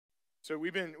So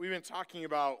we've been talking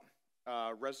about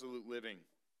resolute living,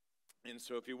 and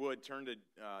so if you would turn to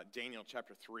Daniel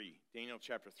chapter 3. Daniel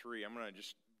chapter 3. I'm going to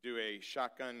just do a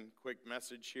shotgun quick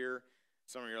message here.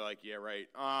 Some of you are like, yeah, right.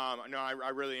 No, I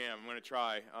really am. I'm going to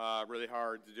try really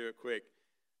hard to do it quick.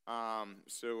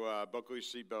 So buckle your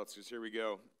seatbelts, because here we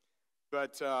go.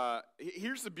 But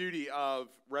here's the beauty of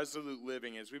resolute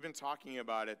living. As we've been talking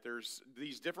about it, there's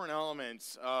these different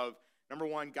elements of, number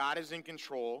one, God is in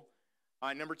control.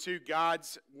 Number two,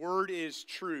 God's word is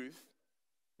truth.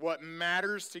 What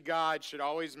matters to God should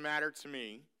always matter to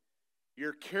me.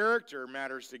 Your character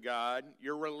matters to God.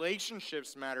 Your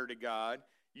relationships matter to God.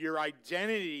 Your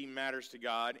identity matters to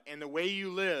God. And the way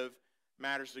you live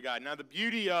matters to God. Now, the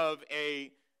beauty of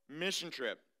a mission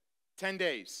trip, 10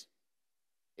 days,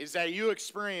 is that you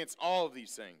experience all of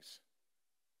these things.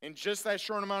 In just that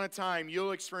short amount of time,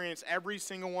 you'll experience every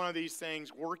single one of these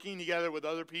things, working together with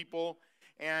other people.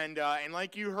 And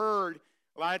like you heard,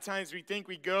 a lot of times we think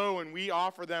we go and we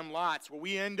offer them lots. What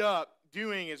we end up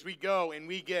doing is we go and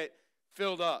we get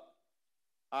filled up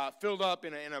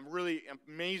in a really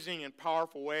amazing and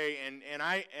powerful way. And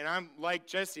I'm like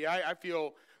Jesse. I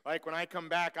feel like when I come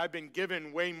back, I've been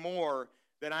given way more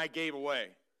than I gave away.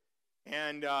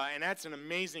 And that's an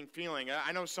amazing feeling.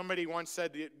 I know somebody once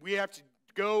said that we have to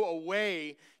go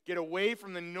away, get away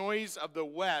from the noise of the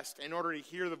West in order to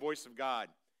hear the voice of God.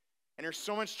 And there's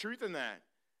so much truth in that.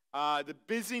 The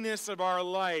busyness of our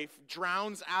life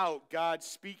drowns out God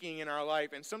speaking in our life.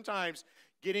 And sometimes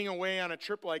getting away on a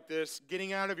trip like this,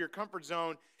 getting out of your comfort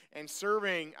zone and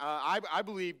serving, I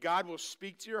believe God will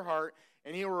speak to your heart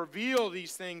and He'll reveal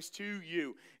these things to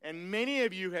you. And many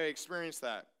of you have experienced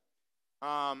that.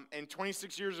 In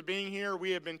 26 years of being here, we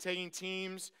have been taking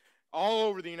teams all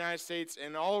over the United States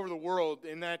and all over the world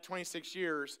in that 26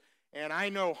 years. And I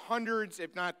know hundreds,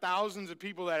 if not thousands, of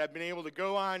people that have been able to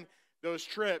go on those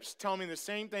trips tell me the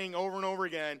same thing over and over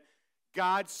again.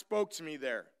 God spoke to me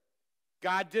there.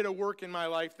 God did a work in my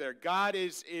life there. God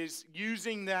is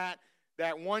using that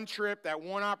one trip, that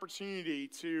one opportunity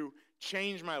to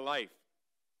change my life.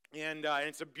 And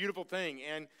it's a beautiful thing.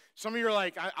 And some of you are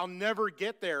like, I'll never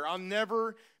get there. I'll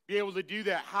never be able to do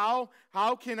that. How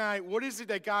can I, what is it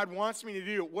that God wants me to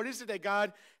do? What is it that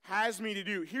God has me to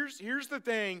do? Here's the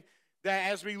thing,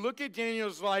 that as we look at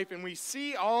Daniel's life and we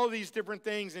see all these different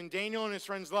things in Daniel and his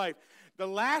friend's life, the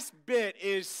last bit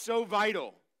is so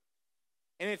vital.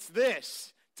 And it's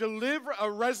this: to live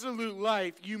a resolute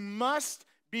life, you must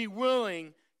be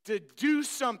willing to do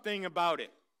something about it.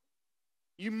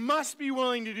 You must be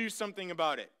willing to do something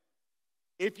about it.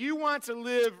 If you want to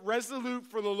live resolute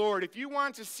for the Lord, if you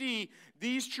want to see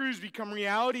these truths become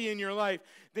reality in your life,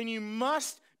 then you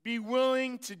must be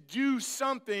willing to do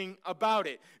something about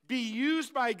it. Be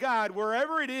used by God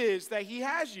wherever it is that He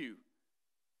has you.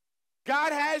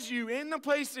 God has you in the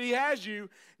place that He has you,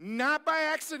 not by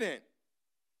accident,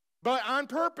 but on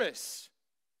purpose.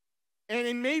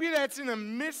 And maybe that's in the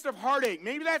midst of heartache.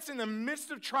 Maybe that's in the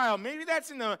midst of trial. Maybe that's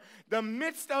in the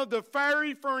midst of the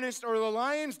fiery furnace or the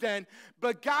lion's den.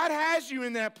 But God has you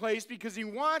in that place because He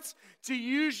wants to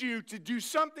use you to do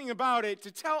something about it,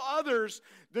 to tell others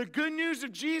the good news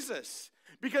of Jesus.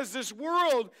 Because this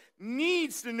world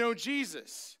needs to know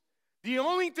Jesus. The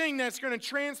only thing that's going to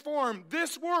transform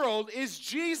this world is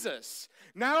Jesus.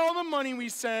 Not all the money we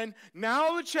send, not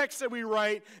all the checks that we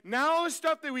write, not all the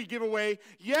stuff that we give away.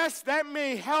 Yes, that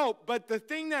may help, but the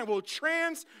thing that will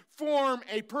transform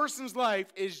a person's life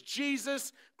is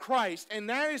Jesus Christ, and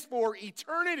that is for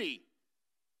eternity.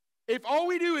 If all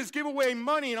we do is give away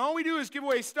money and all we do is give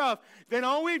away stuff, then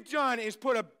all we've done is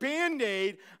put a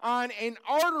Band-Aid on an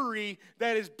artery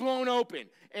that is blown open,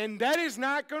 and that is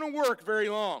not going to work very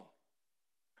long.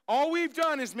 All we've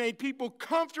done is made people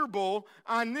comfortable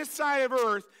on this side of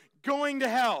earth going to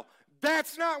hell.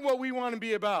 That's not what we want to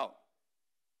be about.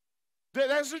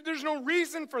 There's no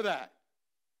reason for that.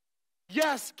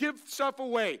 Yes, give stuff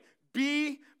away.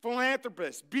 Be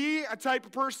philanthropist. Be a type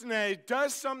of person that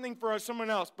does something for someone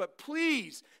else. But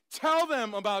please tell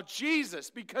them about Jesus,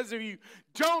 because if you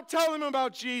don't tell them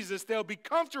about Jesus, they'll be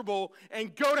comfortable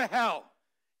and go to hell.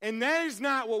 And that is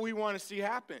not what we want to see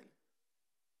happen.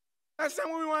 That's not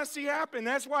what we want to see happen.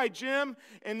 That's why Jim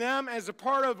and them, as a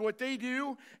part of what they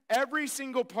do, every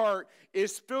single part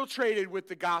is filtrated with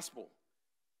the gospel.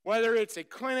 Whether it's a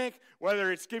clinic,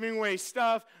 whether it's giving away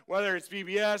stuff, whether it's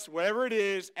VBS, whatever it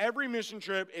is, every mission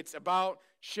trip, it's about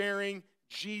sharing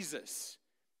Jesus.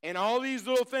 And all these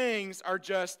little things are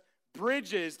just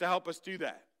bridges to help us do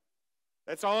that.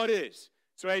 That's all it is.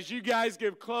 So as you guys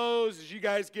give clothes, as you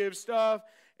guys give stuff,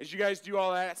 As you guys do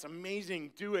all that, it's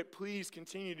amazing. Do it. Please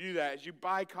continue to do that. As you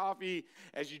buy coffee,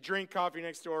 as you drink coffee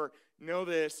next door, know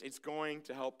this, it's going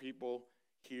to help people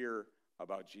hear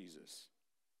about Jesus.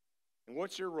 And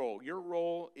what's your role? Your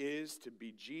role is to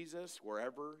be Jesus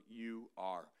wherever you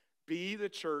are. Be the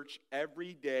church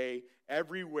every day,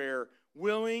 everywhere,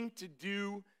 willing to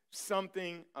do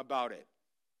something about it.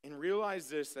 And realize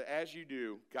this, that as you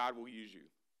do, God will use you.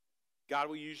 God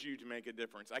will use you to make a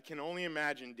difference. I can only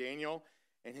imagine Daniel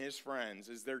and his friends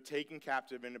as they're taken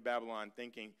captive into Babylon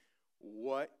thinking,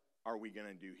 what are we going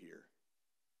to do here?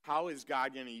 How is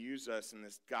God going to use us in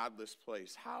this godless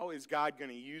place? How is God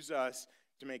going to use us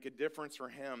to make a difference for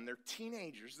him? They're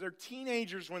teenagers. They're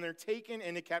teenagers when they're taken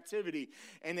into captivity,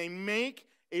 and they make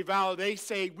a vow. They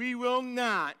say, we will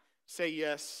not say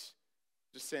yes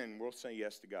to sin. We'll say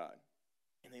yes to God.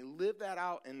 And they live that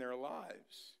out in their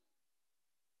lives.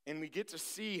 And we get to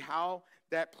see how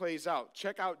that plays out.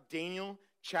 Check out Daniel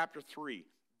chapter 3.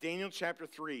 Daniel chapter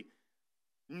 3.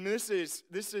 And this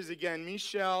is again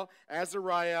Mishael,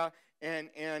 Azariah, and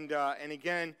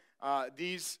again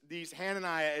these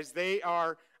Hananiah, as they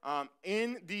are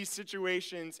in these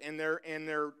situations and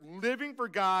they're living for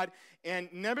God. And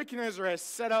Nebuchadnezzar has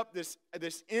set up this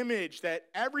image that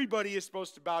everybody is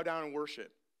supposed to bow down and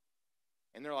worship.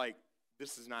 And they're like,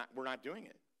 we're not doing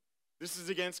it. This is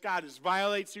against God. This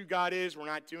violates who God is. We're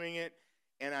not doing it.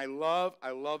 And I love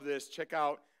this. Check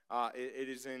out, it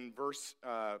is in verse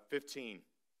 15.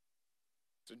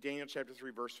 So Daniel chapter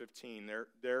 3, verse 15.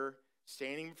 They're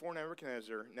standing before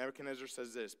Nebuchadnezzar. Nebuchadnezzar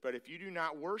says this, but if you do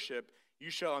not worship, you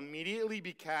shall immediately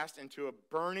be cast into a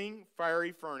burning,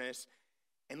 fiery furnace.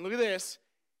 And look at this.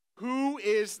 Who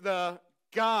is the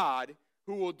God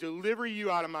who will deliver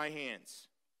you out of my hands?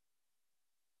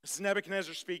 This is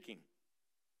Nebuchadnezzar speaking.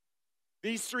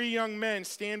 These three young men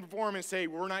stand before him and say,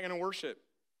 we're not going to worship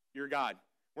your God.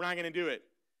 We're not going to do it.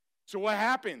 So what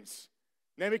happens?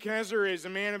 Nebuchadnezzar is a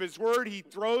man of his word. He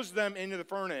throws them into the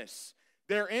furnace.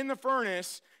 They're in the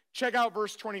furnace. Check out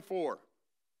verse 24.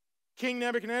 King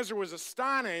Nebuchadnezzar was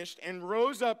astonished and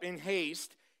rose up in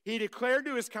haste. He declared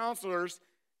to his counselors,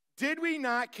 did we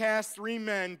not cast three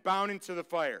men bound into the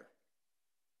fire?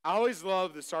 I always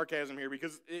love the sarcasm here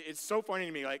because it's so funny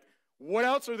to me. Like, what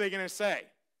else are they going to say?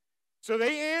 So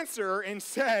they answer and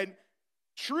said,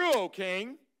 true, O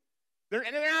king. They're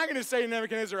not going to say to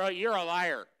Nebuchadnezzar, oh, you're a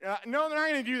liar. No, they're not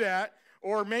going to do that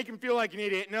or make him feel like an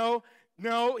idiot.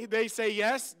 No, they say,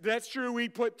 yes, that's true. We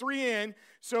put three in.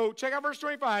 So check out verse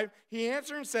 25. He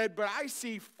answered and said, but I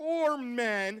see four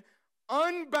men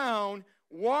unbound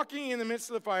walking in the midst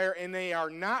of the fire, and they are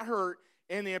not hurt.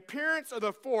 And the appearance of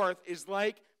the fourth is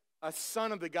like a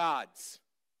son of the gods.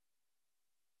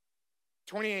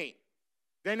 28.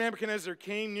 Then Nebuchadnezzar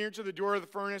came near to the door of the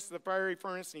furnace, the fiery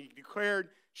furnace, and he declared,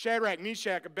 Shadrach,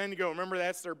 Meshach, Abednego, remember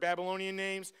that's their Babylonian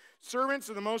names, servants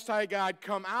of the Most High God,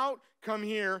 come out, come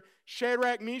here.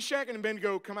 Shadrach, Meshach, and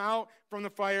Abednego come out from the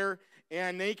fire,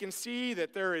 and they can see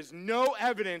that there is no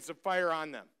evidence of fire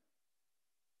on them.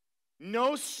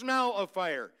 No smell of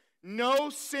fire. No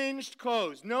singed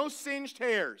clothes. No singed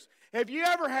hairs. Have you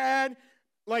ever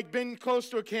been close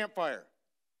to a campfire?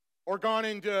 Or gone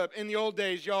in the old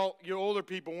days, you older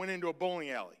people went into a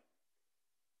bowling alley.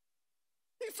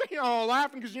 You're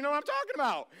laughing because you know what I'm talking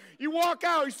about. You walk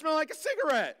out, you smell like a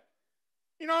cigarette.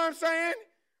 You know what I'm saying?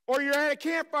 Or you're at a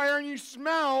campfire and you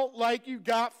smell like you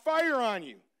got fire on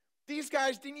you. These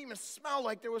guys didn't even smell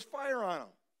like there was fire on them.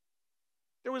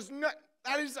 There was no,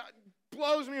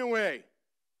 blows me away.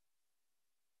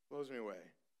 Blows me away.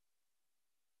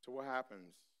 So what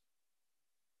happens?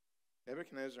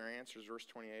 Nebuchadnezzar answers verse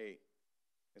 28.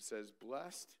 It says,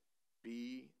 blessed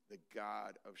be the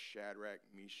God of Shadrach,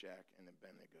 Meshach, and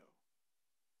Abednego.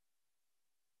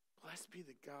 Blessed be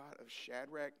the God of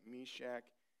Shadrach, Meshach,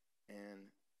 and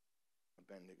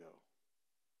Abednego.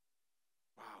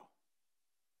 Wow.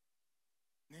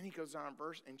 And then he goes on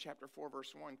in chapter 4,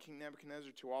 verse 1, King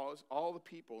Nebuchadnezzar to all the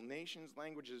people, nations,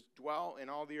 languages, dwell in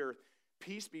all the earth.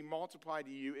 Peace be multiplied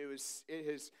to you. It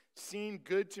has seemed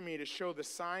good to me to show the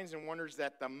signs and wonders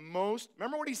that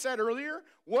remember what he said earlier?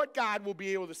 What God will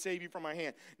be able to save you from my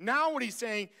hand. Now what he's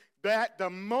saying, that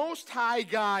the Most High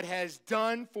God has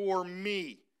done for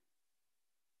me.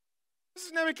 This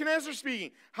is Nebuchadnezzar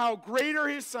speaking. How great are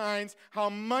his signs,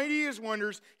 how mighty his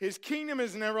wonders. His kingdom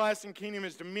is an everlasting kingdom.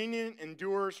 His dominion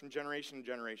endures from generation to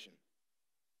generation.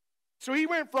 So he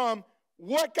went from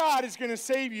what God is going to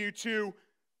save you to,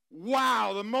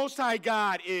 wow, the Most High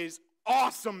God is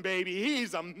awesome, baby.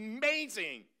 He's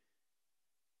amazing.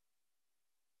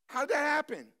 How did that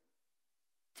happen?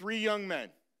 Three young men.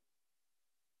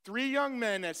 Three young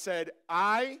men that said,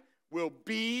 I will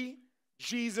be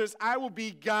Jesus, I will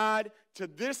be God to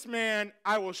this man.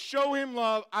 I will show him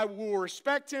love. I will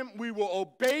respect him. We will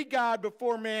obey God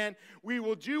before man. We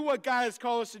will do what God has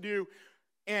called us to do.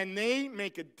 And they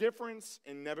make a difference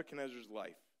in Nebuchadnezzar's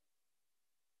life.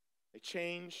 They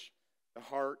change the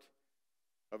heart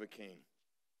of a king.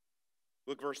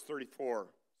 Look, verse 34,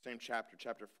 same chapter,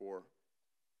 chapter 4.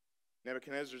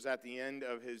 Nebuchadnezzar's at the end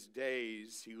of his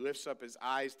days. He lifts up his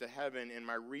eyes to heaven, and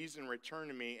my reason returned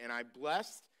to me, and I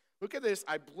blessed, look at this,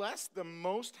 I blessed the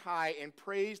Most High and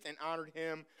praised and honored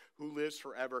him who lives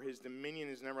forever. His dominion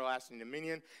is an everlasting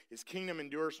dominion. His kingdom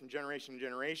endures from generation to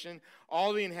generation.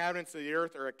 All the inhabitants of the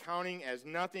earth are accounting as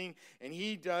nothing, and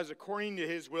he does according to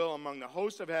his will among the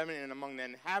hosts of heaven and among the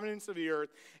inhabitants of the earth.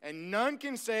 And none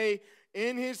can say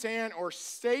in his hand or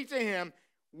say to him,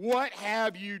 what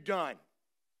have you done?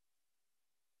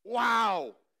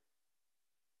 Wow.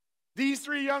 These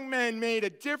three young men made a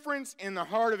difference in the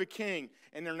heart of a king,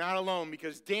 and they're not alone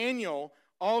because Daniel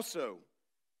also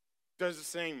does the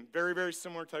same, very, very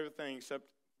similar type of thing, except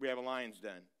we have a lion's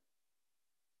den.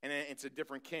 And it's a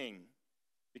different king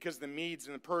because the Medes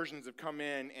and the Persians have come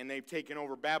in and they've taken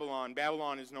over Babylon.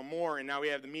 Babylon is no more, and now we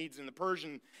have the Medes and the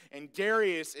Persians, and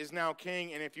Darius is now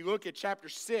king. And if you look at chapter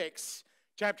 6,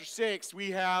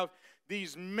 we have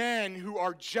these men who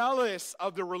are jealous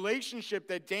of the relationship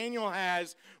that Daniel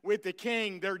has with the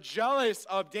king. They're jealous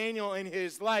of Daniel in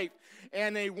his life.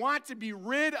 And they want to be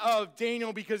rid of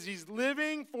Daniel because he's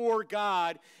living for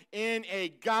God in a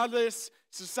godless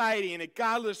society, in a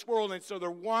godless world. And so they're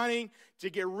wanting to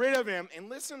get rid of him. And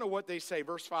listen to what they say,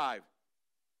 verse 5.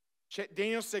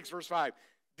 Daniel 6, verse 5.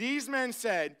 These men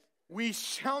said, we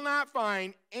shall not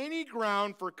find any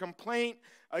ground for complaint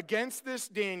against this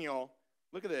Daniel.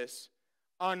 Look at this.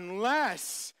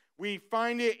 Unless we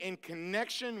find it in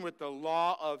connection with the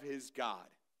law of his God.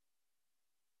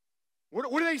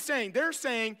 What are they saying? They're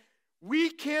saying, we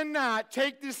cannot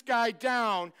take this guy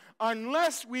down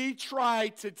unless we try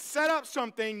to set up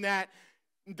something that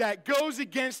goes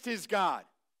against his God.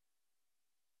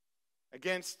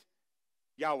 Against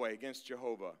Yahweh, against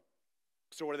Jehovah.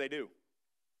 So what do?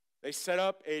 They set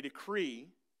up a decree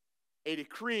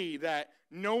that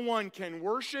no one can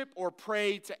worship or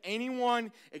pray to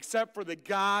anyone except for the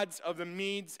gods of the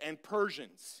Medes and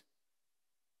Persians.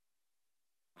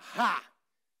 Ha!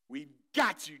 We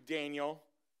got you, Daniel.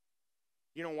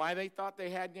 You know why they thought they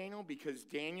had Daniel? Because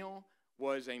Daniel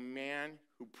was a man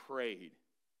who prayed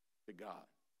to God.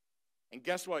 And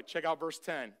guess what? Check out verse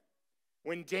 10.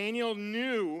 When Daniel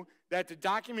knew that the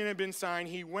document had been signed,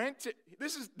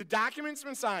 the document's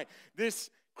been signed. This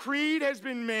creed has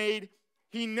been made.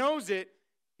 He knows it.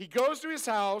 He goes to his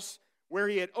house where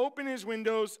he had opened his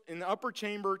windows in the upper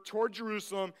chamber toward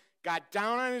Jerusalem, got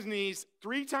down on his knees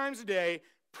 3 times a day,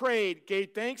 prayed,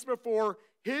 gave thanks before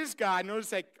his God,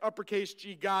 notice that uppercase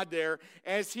G God there,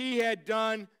 as he had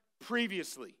done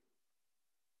previously.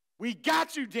 We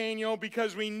got you, Daniel,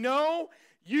 because we know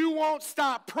you won't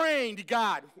stop praying to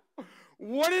God.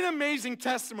 What an amazing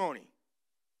testimony.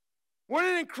 What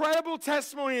an incredible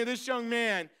testimony of this young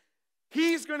man.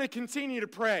 He's going to continue to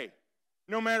pray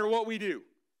no matter what we do.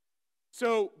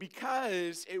 So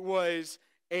because it was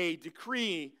a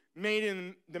decree made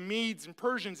in the Medes and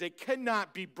Persians, it could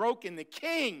not be broken. The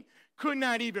king could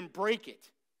not even break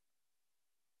it.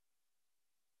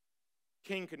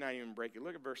 King could not even break it.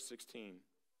 Look at verse 16.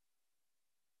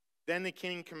 Then the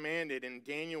king commanded, and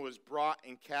Daniel was brought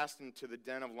and cast into the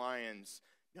den of lions.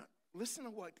 Now, listen to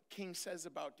what the king says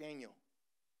about Daniel.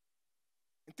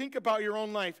 And think about your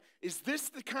own life. Is this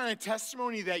the kind of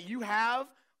testimony that you have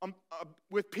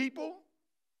with people?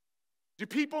 Do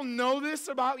people know this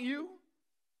about you?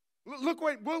 Look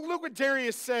what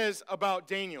Darius says about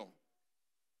Daniel.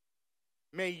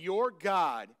 May your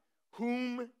God,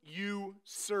 whom you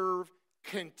serve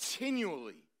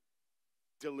continually,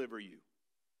 deliver you.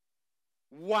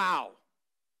 Wow.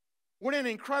 What an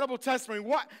incredible testimony.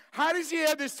 How does he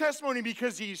have this testimony?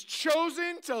 Because he's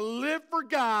chosen to live for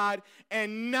God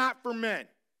and not for men.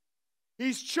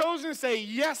 He's chosen to say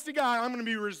yes to God. I'm going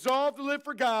to be resolved to live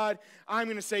for God. I'm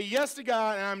going to say yes to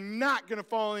God, and I'm not going to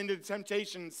fall into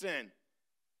temptation and sin.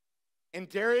 And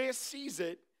Darius sees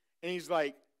it, and he's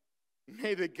like,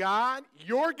 may the God,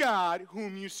 your God,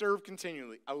 whom you serve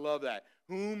continually. I love that.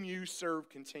 Whom you serve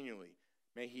continually.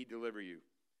 May he deliver you.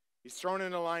 He's thrown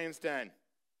in the lion's den.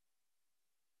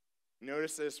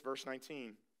 Notice this, verse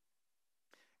 19.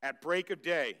 At break of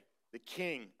day, the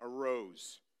king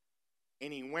arose,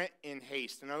 and he went in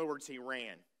haste. In other words, he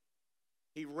ran.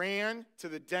 He ran to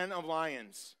the den of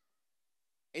lions.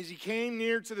 As he came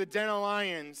near to the den of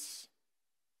lions,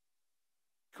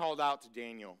 he called out to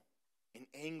Daniel in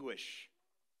anguish.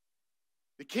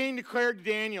 The king declared to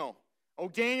Daniel, O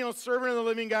Daniel, servant of the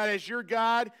living God, has your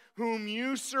God, whom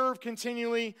you serve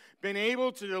continually, been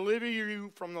able to deliver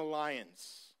you from the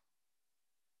lions?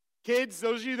 Kids,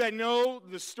 those of you that know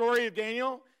the story of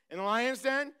Daniel in the lion's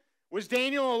den, was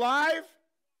Daniel alive?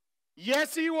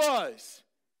 Yes, he was.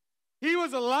 He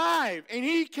was alive, and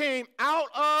he came out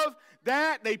of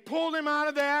that. They pulled him out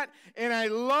of that, and I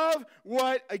love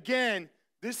what, again,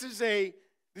 this is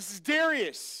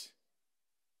Darius.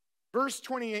 Verse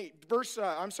 25.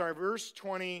 I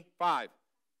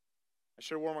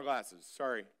should have worn my glasses.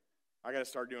 Sorry. I got to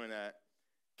start doing that.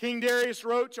 King Darius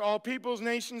wrote to all peoples,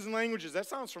 nations, and languages. That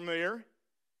sounds familiar.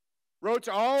 Wrote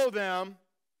to all of them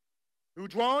who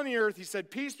dwell on the earth. He said,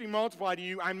 peace be multiplied to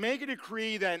you. I make a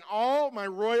decree that in all my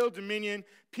royal dominion,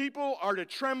 people are to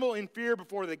tremble in fear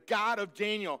before the God of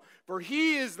Daniel. For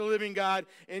he is the living God,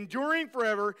 enduring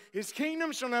forever. His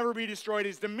kingdom shall never be destroyed.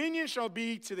 His dominion shall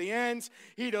be to the ends.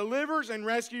 He delivers and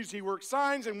rescues. He works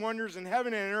signs and wonders in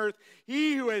heaven and earth.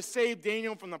 He who has saved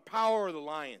Daniel from the power of the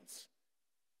lions.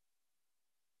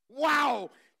 Wow!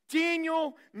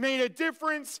 Daniel made a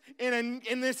difference in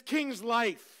this king's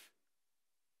life.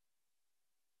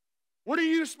 What are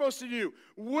you supposed to do?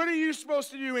 What are you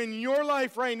supposed to do in your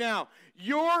life right now?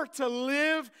 You're to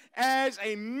live as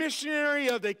a missionary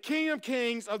of the King of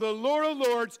Kings, of the Lord of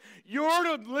Lords. You're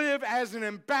to live as an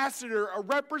ambassador, a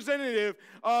representative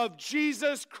of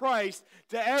Jesus Christ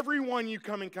to everyone you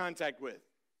come in contact with.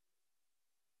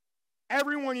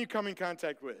 Everyone you come in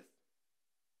contact with.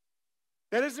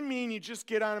 That doesn't mean you just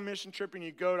get on a mission trip and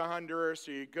you go to Honduras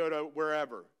or you go to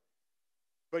wherever.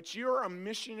 But you're a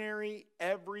missionary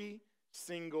every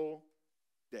single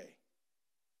day.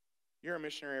 You're a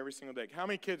missionary every single day. How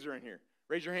many kids are in here?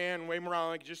 Raise your hand and wave them around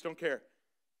like you just don't care.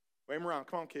 Wave them around.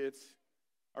 Come on, kids.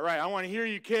 All right, I want to hear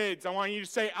you kids. I want you to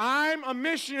say, I'm a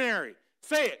missionary.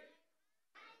 Say it.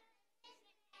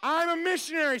 I'm a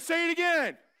missionary. Say it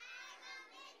again.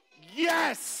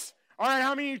 Yes. All right,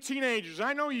 how many of you teenagers?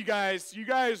 I know you guys,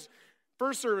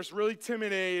 first service, really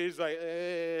timid age, like,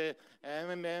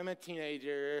 I'm a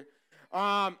teenager.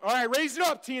 All right, raise it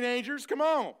up, teenagers. Come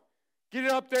on. Get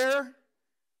it up there.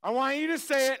 I want you to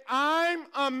say it. I'm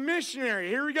a missionary.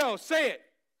 Here we go. Say it.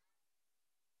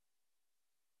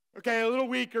 Okay, a little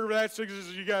weaker, but that's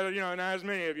because you got, not as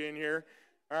many of you in here.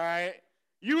 All right.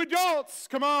 You adults,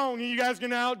 come on. You guys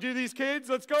going to outdo these kids?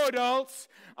 Let's go, adults.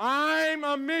 I'm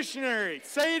a missionary.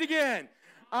 Say it again.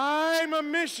 I'm a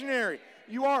missionary.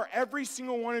 You are. Every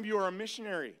single one of you are a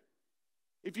missionary.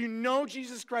 If you know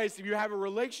Jesus Christ, if you have a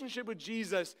relationship with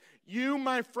Jesus, you,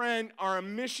 my friend, are a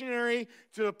missionary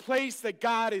to the place that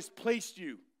God has placed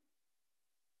you.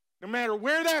 No matter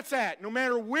where that's at, no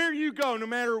matter where you go, no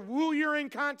matter who you're in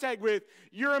contact with,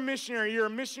 you're a missionary. You're a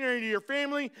missionary to your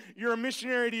family. You're a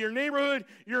missionary to your neighborhood.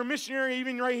 You're a missionary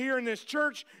even right here in this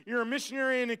church. You're a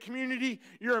missionary in the community.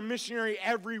 You're a missionary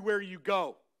everywhere you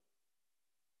go.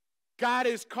 God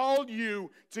has called you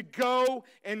to go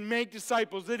and make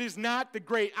disciples. It is not the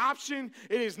great option.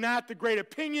 It is not the great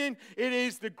opinion. It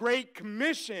is the great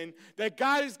commission that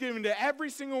God has given to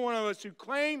every single one of us who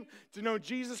claim to know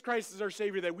Jesus Christ as our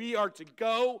Savior, that we are to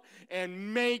go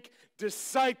and make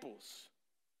disciples.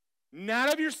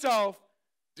 Not of yourself,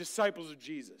 disciples of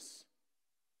Jesus.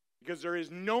 Because there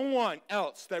is no one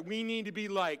else that we need to be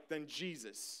like than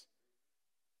Jesus.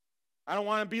 I don't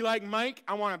want to be like Mike.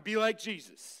 I want to be like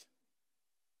Jesus.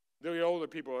 The older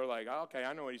people are like, oh, okay,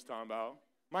 I know what he's talking about.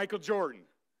 Michael Jordan.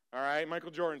 All right, Michael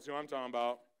Jordan's who I'm talking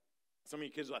about. Some of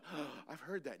you kids are like, oh, I've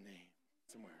heard that name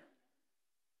somewhere.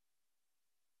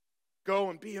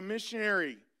 Go and be a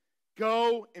missionary.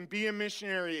 Go and be a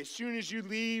missionary. As soon as you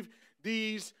leave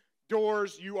these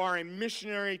doors, you are a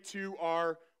missionary to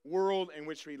our world in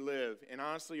which we live. And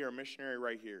honestly, you're a missionary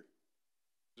right here.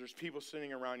 There's people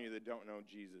sitting around you that don't know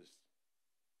Jesus.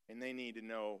 And they need to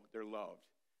know they're loved.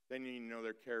 They need to know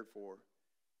they're cared for.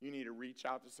 You need to reach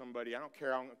out to somebody. I don't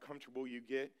care how uncomfortable you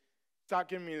get. Stop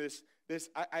giving me this.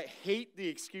 I hate the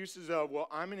excuses of, well,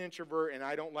 I'm an introvert and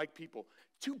I don't like people.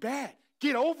 Too bad.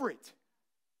 Get over it.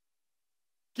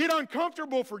 Get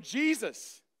uncomfortable for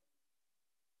Jesus.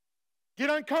 Get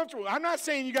uncomfortable. I'm not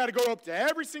saying you got to go up to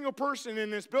every single person in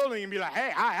this building and be like,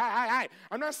 hey, hi.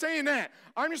 I'm not saying that.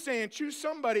 I'm just saying choose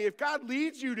somebody. If God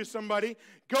leads you to somebody,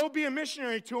 go be a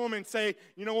missionary to them and say,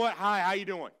 you know what? Hi, how you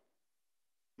doing?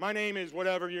 My name is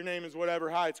whatever. Your name is whatever.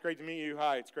 Hi, it's great to meet you.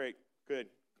 Hi, it's great. Good.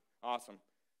 Awesome.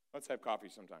 Let's have coffee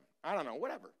sometime. I don't know.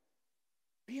 Whatever.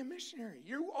 Be a missionary.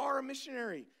 You are a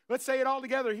missionary. Let's say it all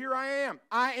together. Here I am.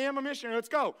 I am a missionary. Let's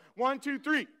go. 1, 2,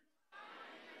 3.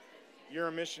 You're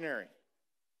a missionary.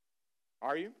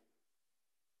 Are you?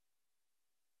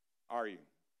 Are you?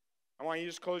 I want you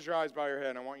to just close your eyes, bow your head,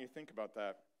 and I want you to think about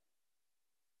that.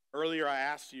 Earlier I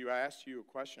asked you a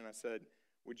question. I said,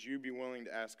 would you be willing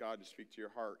to ask God to speak to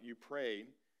your heart? You prayed.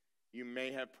 You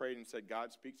may have prayed and said,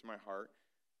 God, speak to my heart.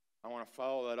 I want to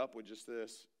follow that up with just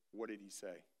this. What did he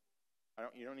say?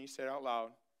 You don't need to say it out loud.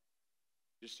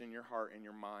 Just in your heart, in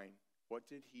your mind. What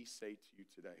did he say to you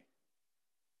today?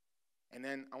 And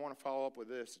then I want to follow up with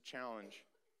this, a challenge.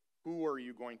 Who are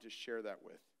you going to share that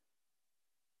with?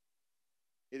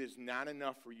 It is not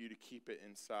enough for you to keep it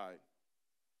inside.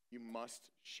 You must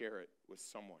share it with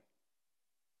someone.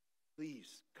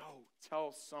 Please go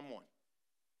tell someone.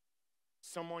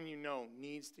 Someone you know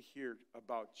needs to hear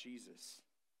about Jesus.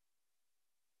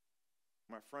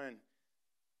 My friend,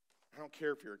 I don't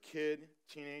care if you're a kid,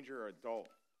 teenager, or adult.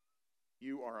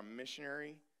 You are a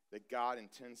missionary that God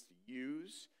intends to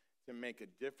use to make a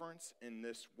difference in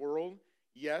this world.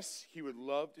 Yes, he would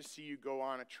love to see you go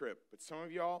on a trip. But some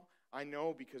of y'all, I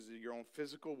know because of your own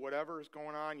physical whatever is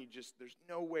going on, there's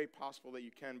no way possible that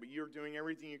you can, but you're doing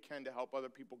everything you can to help other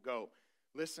people go.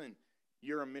 Listen,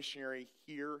 you're a missionary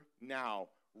here, now,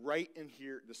 right in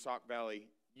here, the Sauk Valley.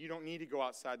 You don't need to go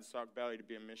outside the Sauk Valley to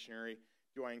be a missionary.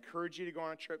 Do I encourage you to go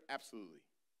on a trip? Absolutely.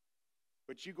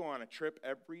 But you go on a trip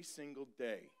every single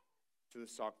day to the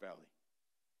Sauk Valley.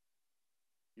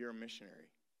 You're a missionary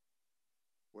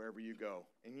wherever you go.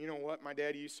 And you know what? My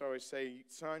daddy used to always say,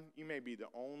 son, you may be the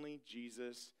only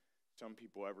Jesus some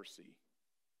people ever see.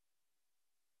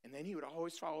 And then he would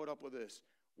always follow it up with this.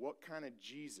 What kind of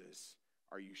Jesus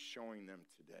are you showing them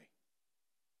today?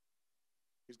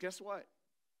 Because guess what?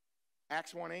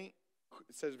 Acts 1:8,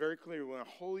 it says very clearly, when the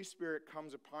Holy Spirit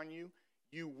comes upon you,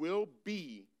 you will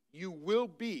be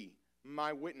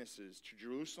my witnesses to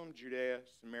Jerusalem, Judea,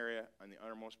 Samaria, and the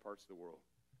uttermost parts of the world.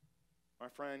 My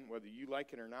friend, whether you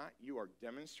like it or not, you are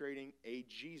demonstrating a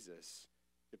Jesus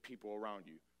to people around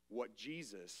you. What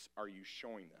Jesus are you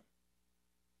showing them?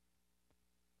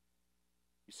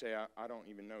 You say, I don't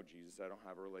even know Jesus. I don't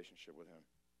have a relationship with him.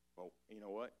 Well, you know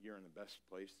what? You're in the best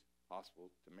place possible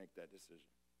to make that decision.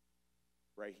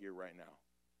 Right here, right now.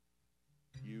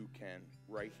 You can,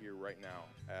 right here, right now,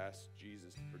 ask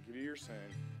Jesus to forgive you your sin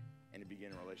and to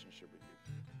begin a relationship with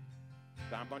you.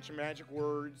 It's not a bunch of magic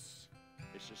words.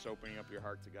 It's just opening up your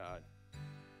heart to God.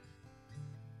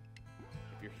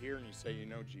 If you're here and you say you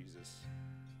know Jesus,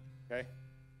 okay?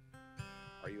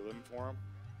 Are you living for him?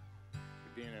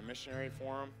 You're being a missionary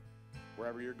for him,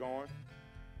 wherever you're going?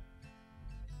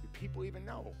 Do people even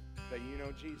know that you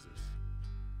know Jesus?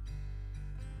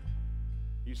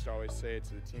 I used to always say it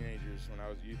to the teenagers when I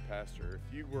was a youth pastor,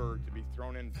 if you were to be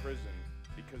thrown in prison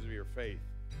because of your faith,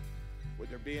 would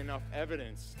there be enough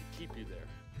evidence to keep you there?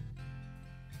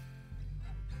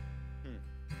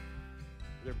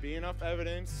 Would there be enough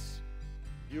evidence?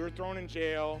 If you were thrown in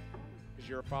jail because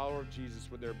you're a follower of Jesus,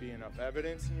 would there be enough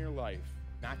evidence in your life,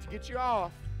 not to get you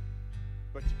off,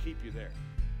 but to keep you there?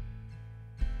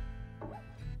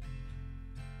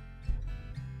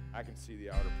 I can see the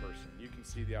outer person. You can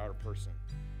see the outer person.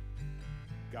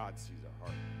 God sees our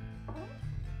heart.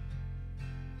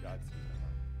 God sees our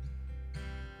heart.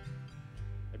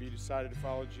 Have you decided to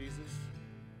follow Jesus?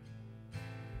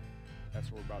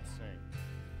 That's what we're about to sing.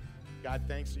 God,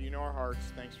 thanks that you know our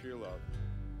hearts. Thanks for your love.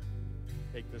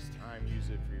 Take this time,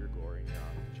 use it for your glory and your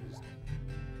honor. In Jesus'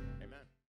 name.